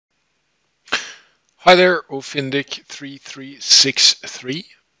Hi there, Ofindic3363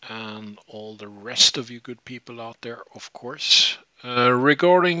 and all the rest of you good people out there, of course.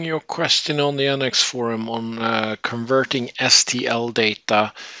 Regarding your question on the NX forum on converting STL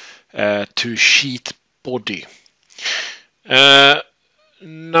data to sheet body.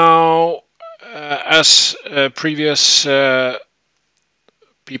 Now, as previous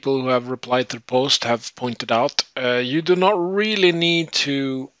people who have replied to the post have pointed out, you do not really need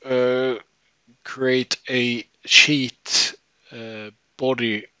to create a sheet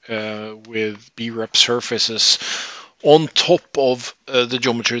body with BREP surfaces on top of the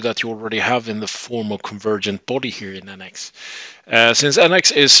geometry that you already have in the form of convergent body here in NX. Since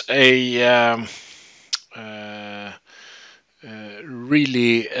NX is a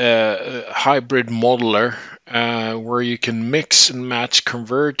really hybrid modeler where you can mix and match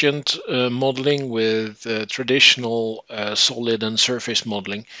convergent modeling with traditional solid and surface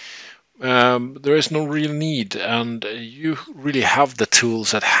modeling. There is no real need, and you really have the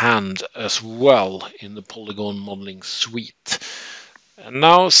tools at hand as well in the polygon modeling suite. And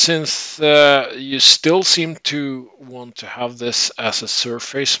now, since you still seem to want to have this as a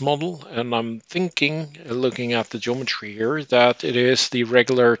surface model, and I'm thinking, looking at the geometry here, that it is the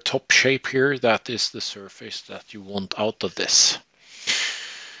regular top shape here that is the surface that you want out of this.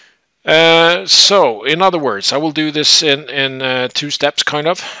 So, in other words, I will do this in two steps, kind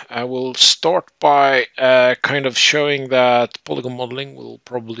of. I will start by kind of showing that polygon modeling will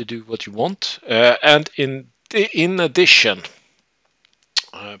probably do what you want. And in addition,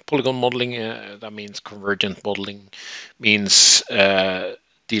 polygon modeling, that means convergent modeling, means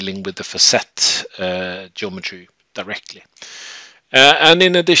dealing with the facet geometry directly. And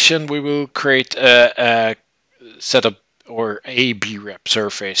in addition, we will create a set of or a BREP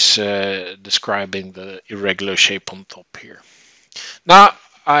surface describing the irregular shape on top here. Now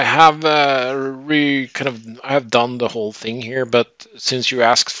I have I have done the whole thing here, but since you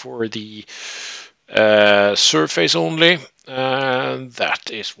asked for the surface only,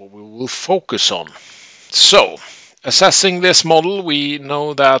 that is what we will focus on. So, assessing this model, we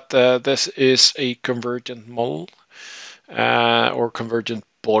know that this is a convergent model or convergent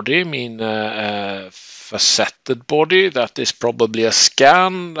body, mean faceted body. That is probably a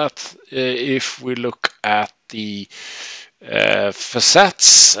scan. That if we look at the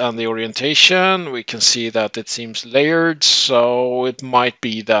facets and the orientation, we can see that it seems layered, so it might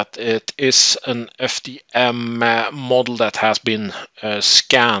be that it is an FDM model that has been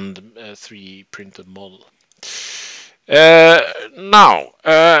scanned, 3D printed model. Now,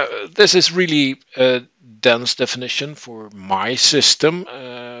 this is really a dense definition for my system,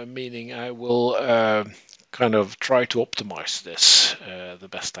 meaning I will kind of try to optimize this the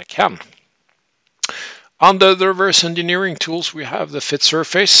best I can. Under the reverse engineering tools, we have the fit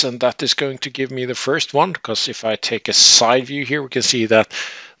surface, and that is going to give me the first one, because if I take a side view here, we can see that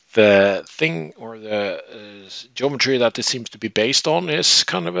the thing or the geometry that it seems to be based on is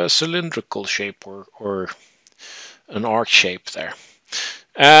kind of a cylindrical shape or an arc shape there.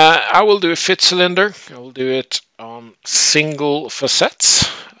 I will do a fit cylinder. I will do it on single facets.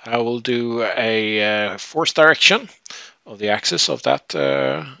 I will do a force direction of the axis of that,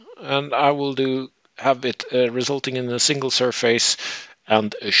 and I will have it resulting in a single surface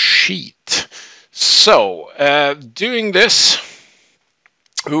and a sheet. So, doing this,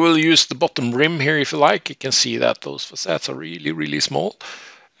 we will use the bottom rim here if you like. You can see that those facets are really, really small.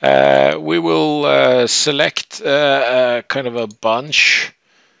 We will select kind of a bunch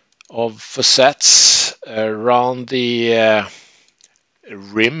of facets around the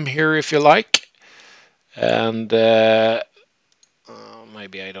rim here if you like, and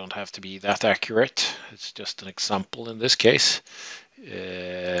maybe I don't have to be that accurate. It's just an example in this case.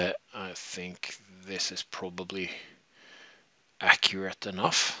 I think this is probably accurate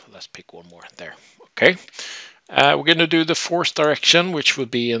enough. Let's pick one more there. Okay. We're going to do the force direction, which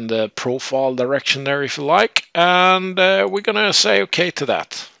would be in the profile direction there if you like, and we're going to say okay to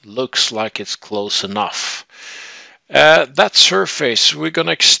that. Looks like it's close enough. That surface, we're going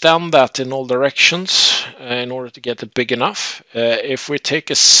to extend that in all directions in order to get it big enough. If we take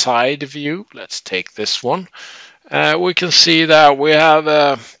a side view, let's take this one, we can see that we have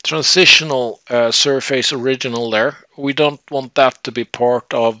a transitional surface original there. We don't want that to be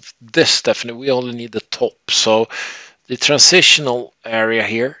part of this definitely. We only need the top. So the transitional area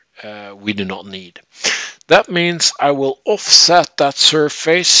here, we do not need. That means I will offset that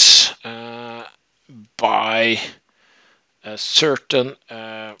surface by a certain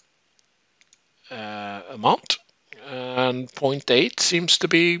amount, and 0.8 seems to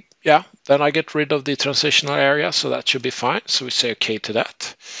be, yeah, then I get rid of the transitional area, so that should be fine. So we say okay to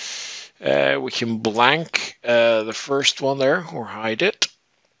that. We can blank the first one there or hide it.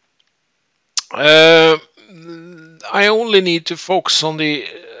 I only need to focus on the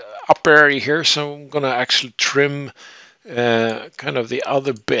upper area here, so I'm going to actually trim kind of the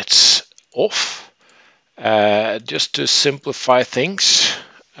other bits off just to simplify things.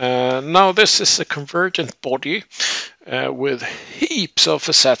 Now this is a convergent body with heaps of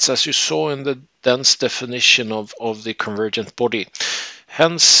facets, as you saw in the dense definition of the convergent body.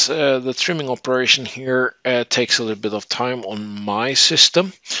 Hence, the trimming operation here takes a little bit of time on my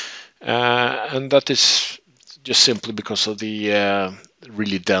system, and that is just simply because of the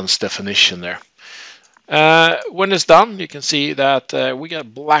really dense definition there. When it's done, you can see that we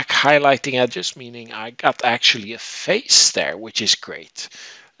got black highlighting edges, meaning I got actually a face there, which is great.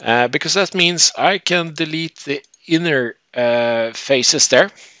 Because that means I can delete the inner faces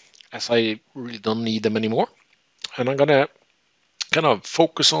there, as I really don't need them anymore. And I'm gonna kind of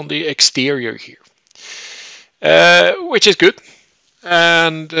focus on the exterior here, which is good.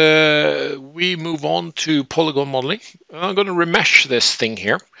 And we move on to polygon modeling. I'm going to remesh this thing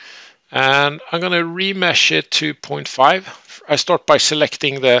here, and I'm going to remesh it to 0.5. I start by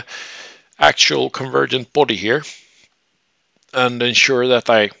selecting the actual convergent body here and ensure that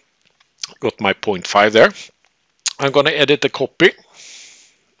I got my 0.5 there. I'm going to edit the copy.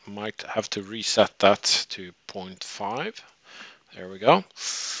 Might have to reset that to 0.5. There we go.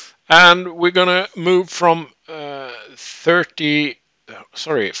 And we're going to move from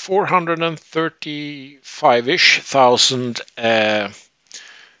 435-ish thousand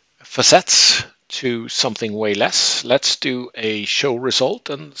facets to something way less. Let's do a show result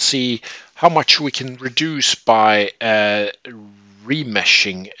and see how much we can reduce by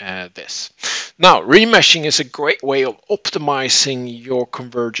remeshing this. Now, remeshing is a great way of optimizing your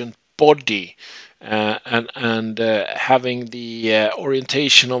convergent body and having the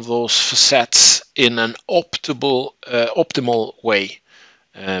orientation of those facets in an optimal way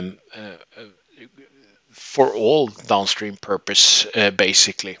for all downstream purpose,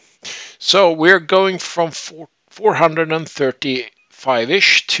 basically. So we're going from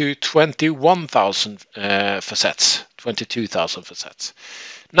 435-ish to 21,000 facets, 22,000 facets.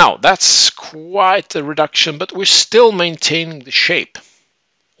 Now that's quite a reduction, but we're still maintaining the shape.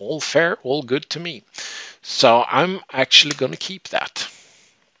 All fair, all good to me. So I'm actually going to keep that.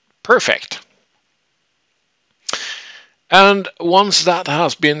 Perfect. And once that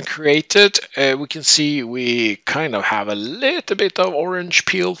has been created, we can see we kind of have a little bit of orange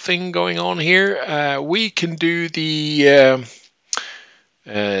peel thing going on here. We can do the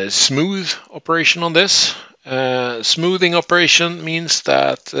smooth operation on this. Smoothing operation means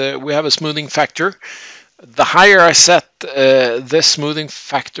that we have a smoothing factor. The higher I set this smoothing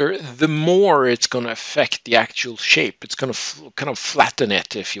factor, the more it's going to affect the actual shape. It's going to kind of flatten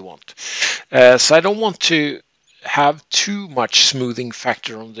it if you want. So I don't want to have too much smoothing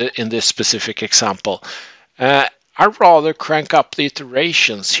factor in this specific example. I'd rather crank up the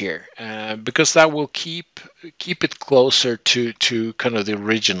iterations here because that will keep it closer to kind of the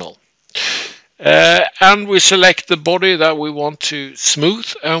original. And we select the body that we want to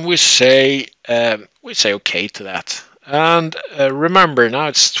smooth, and we say okay to that. And remember, now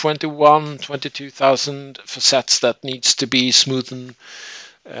it's 22,000 facets that needs to be smoothened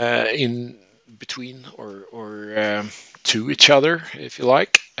in between or to each other, if you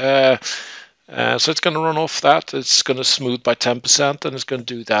like. So it's going to run off that. It's going to smooth by 10%, and it's going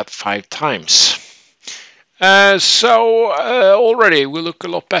to do that 5 times. So already we look a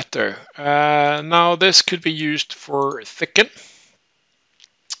lot better. Now this could be used for thicken.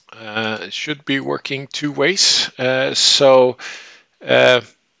 It should be working 2 ways. Well, I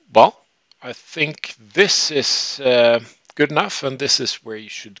think this is good enough, and this is where you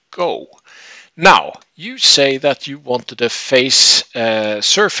should go. Now, you say that you wanted a face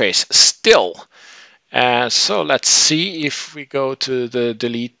surface still. So let's see if we go to the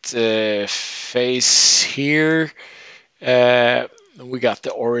delete face here. We got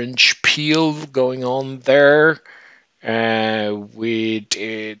the orange peel going on there. We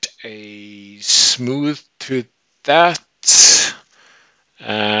did a smooth to that.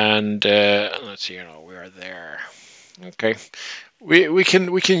 And let's see, we are there. Okay. We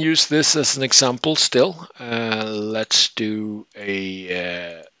can use this as an example still. Let's do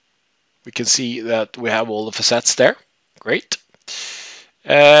a we can see that we have all the facets there. Great.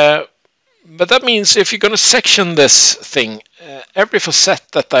 But that means if you're going to section this thing, every facet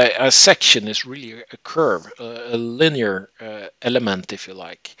that I section is really a curve, a linear element, if you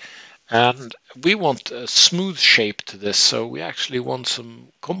like. And we want a smooth shape to this, so we actually want some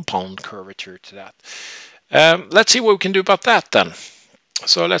compound curvature to that. Let's see what we can do about that then.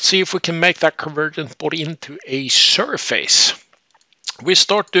 So let's see if we can make that convergent body into a surface. We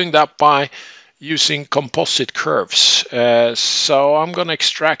start doing that by using composite curves. So I'm going to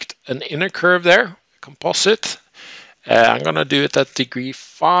extract an inner curve there, composite. I'm going to do it at degree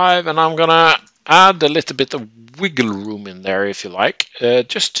 5, and I'm going to add a little bit of wiggle room in there, if you like,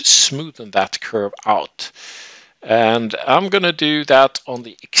 just to smoothen that curve out. And I'm going to do that on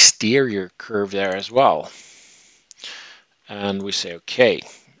the exterior curve there as well. And we say, okay,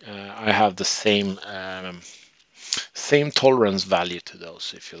 I have the same tolerance value to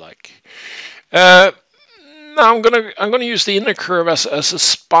those, if you like. Now I'm gonna use the inner curve as a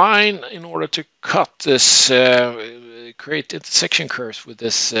spine in order to cut this, create intersection curves with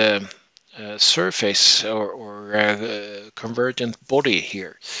this surface or convergent body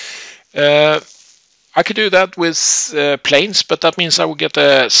here. I could do that with planes, but that means I will get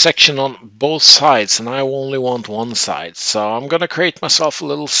a section on both sides, and I only want one side. So I'm going to create myself a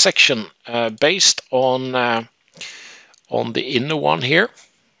little section based on the inner one here.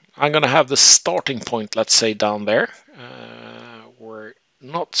 I'm going to have the starting point, let's say, down there, where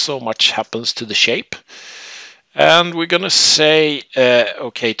not so much happens to the shape. And we're going to say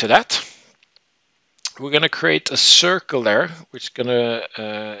OK to that. We're going to create a circle there, which is going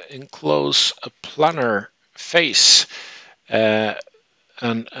to enclose a planar face, and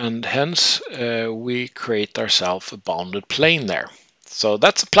hence we create ourselves a bounded plane there. So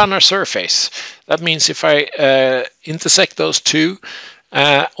that's a planar surface. That means if I intersect those two,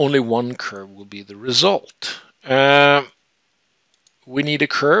 only one curve will be the result. We need a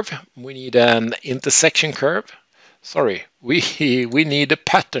curve. We need an intersection curve. Sorry, we need a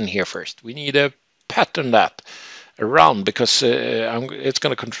pattern here first. We need a pattern that around, because it's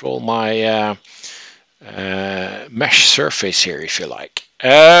going to control my mesh surface here, if you like.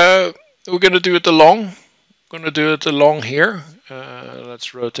 We're going to do it along. Going to do it along here.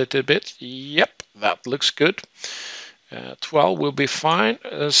 Let's rotate it a bit. Yep, that looks good. 12 will be fine.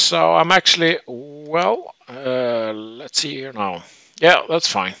 So I'm actually, well, let's see here now. Yeah, that's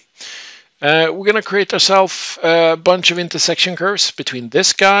fine. We're going to create ourselves a bunch of intersection curves between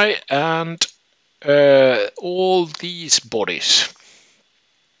this guy and all these bodies.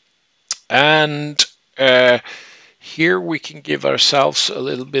 And here we can give ourselves a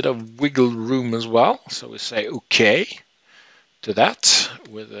little bit of wiggle room as well. So we say OK to that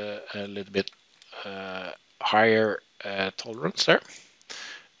with a little bit higher tolerance there.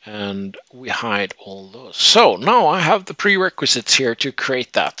 And we hide all those. So now I have the prerequisites here to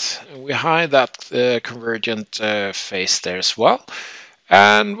create that. We hide that convergent face there as well.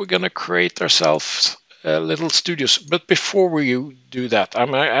 And we're going to create ourselves little studios. But before we do that,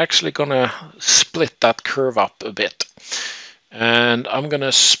 I'm actually going to split that curve up a bit. And I'm going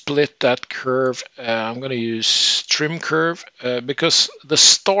to split that curve. I'm going to use trim curve because the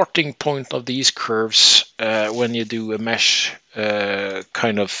starting point of these curves, when you do a mesh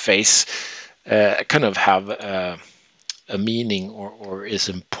kind of face, kind of have a meaning or is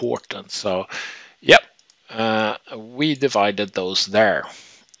important. So, yep, we divided those there.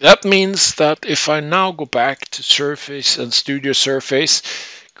 That means that if I now go back to surface and studio surface,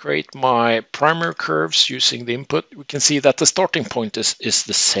 create my primary curves using the input, we can see that the starting point is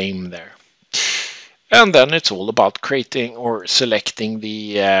the same there. And then it's all about creating or selecting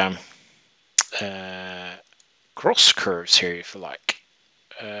the cross curves here, if you like.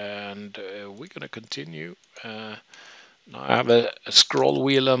 And we're going to continue. Now I have a scroll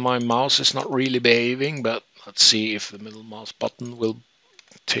wheel and my mouse is not really behaving, but let's see if the middle mouse button will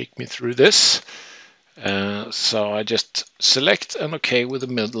take me through this. So I just select and OK with the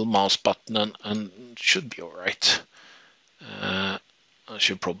middle mouse button and should be all right. I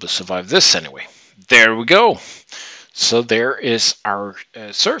should probably survive this anyway. There we go. So there is our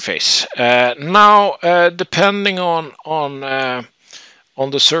surface. Now, depending on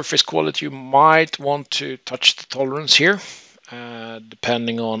the surface quality, you might want to touch the tolerance here,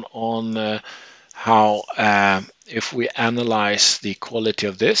 depending on how, if we analyze the quality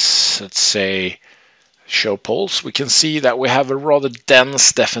of this, let's say show poles, we can see that we have a rather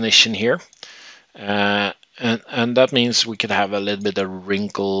dense definition here. And that means we could have a little bit of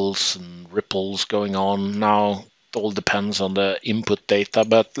wrinkles and ripples going on. Now, it all depends on the input data,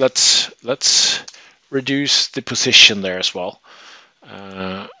 but let's reduce the position there as well.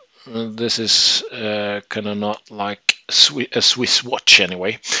 This is kind of not like a Swiss watch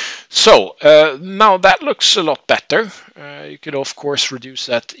anyway. So now that looks a lot better. You could of course reduce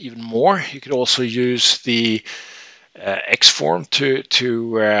that even more. You could also use the X form to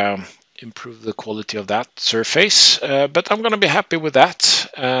improve the quality of that surface. But I'm going to be happy with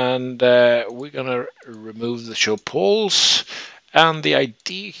that, and we're going to remove the show poles And the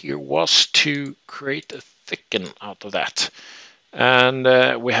idea here was to create a thicken out of that. And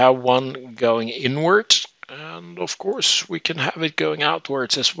we have one going inward, and of course we can have it going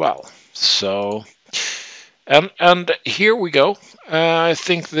outwards as well. So, and here we go. I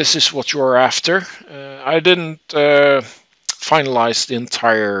think this is what you're after. I didn't finalize the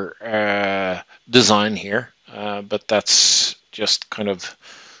entire design here, but that's just kind of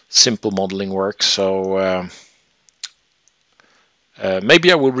simple modeling work. So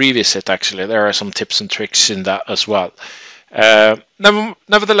maybe I will revisit. Actually, there are some tips and tricks in that as well.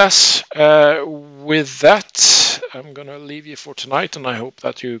 Nevertheless, with that, I'm going to leave you for tonight, and I hope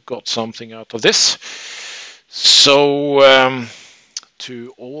that you got something out of this. So,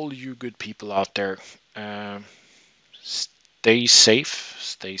 to all you good people out there, stay safe,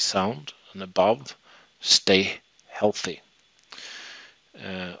 stay sound, and above, stay healthy.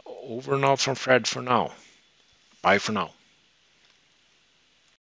 Over and out from Fred for now. Bye for now.